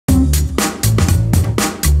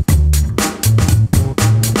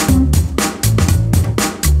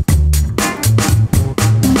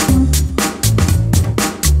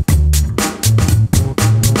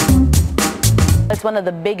is one of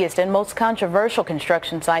the biggest and most controversial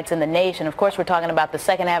construction sites in the nation. Of course, we're talking about the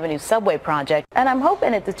 2nd Avenue subway project. And I'm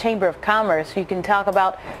hoping at the Chamber of Commerce you can talk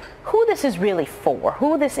about who this is really for,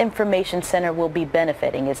 who this information center will be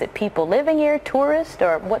benefiting. Is it people living here, tourists,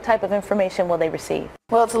 or what type of information will they receive?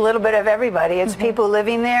 Well, it's a little bit of everybody. It's people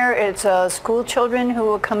living there. It's school children who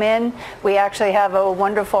will come in. We actually have a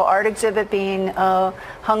wonderful art exhibit being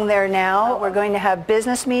hung there now. We're going to have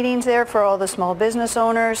business meetings there for all the small business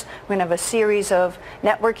owners. We're going to have a series of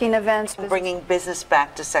networking events. Bringing business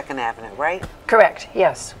back to 2nd Avenue, right? Correct,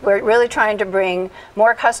 yes. We're really trying to bring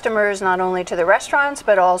more customers not only to the restaurants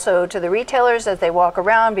but also to the retailers as they walk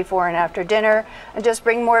around before and after dinner, and just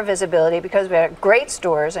bring more visibility because we have great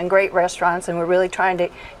stores and great restaurants, and we're really trying to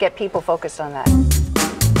get people focused on that.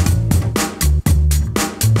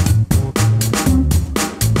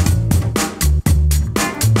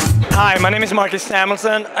 Hi, my name is Marcus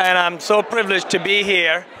Samuelson, and I'm so privileged to be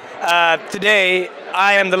here. Today,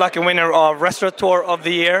 I am the lucky winner of Restaurateur of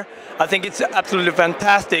the Year. I think it's absolutely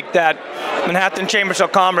fantastic that Manhattan Chambers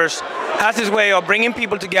of Commerce has this way of bringing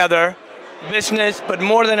people together, business, but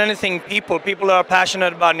more than anything, people. People are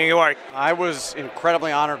passionate about New York. I was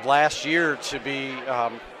incredibly honored last year to be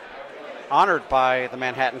honored by the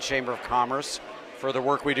Manhattan Chamber of Commerce for the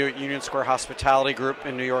work we do at Union Square Hospitality Group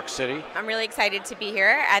in New York City. I'm really excited to be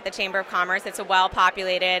here at the Chamber of Commerce. It's a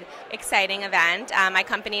well-populated, exciting event. My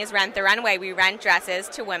company is Rent the Runway. We rent dresses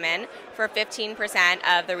to women for 15%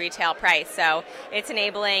 of the retail price. So it's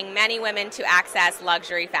enabling many women to access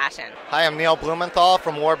luxury fashion. Hi, I'm Neil Blumenthal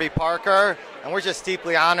from Warby Parker, and we're just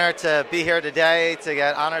deeply honored to be here today to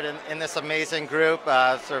get honored in this amazing group,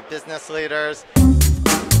 sort of business leaders.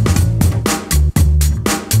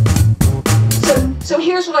 So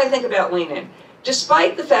here's what I think about Lean In.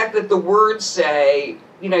 Despite the fact that the words say,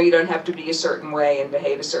 you know, you don't have to be a certain way and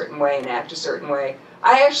behave a certain way and act a certain way,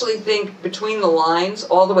 I actually think between the lines,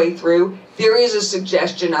 all the way through, there is a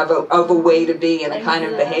suggestion of a way to be and a kind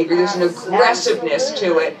of behavior. There's an aggressiveness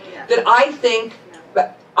to it that I think,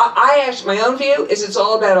 I actually, my own view is it's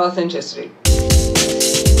all about authenticity.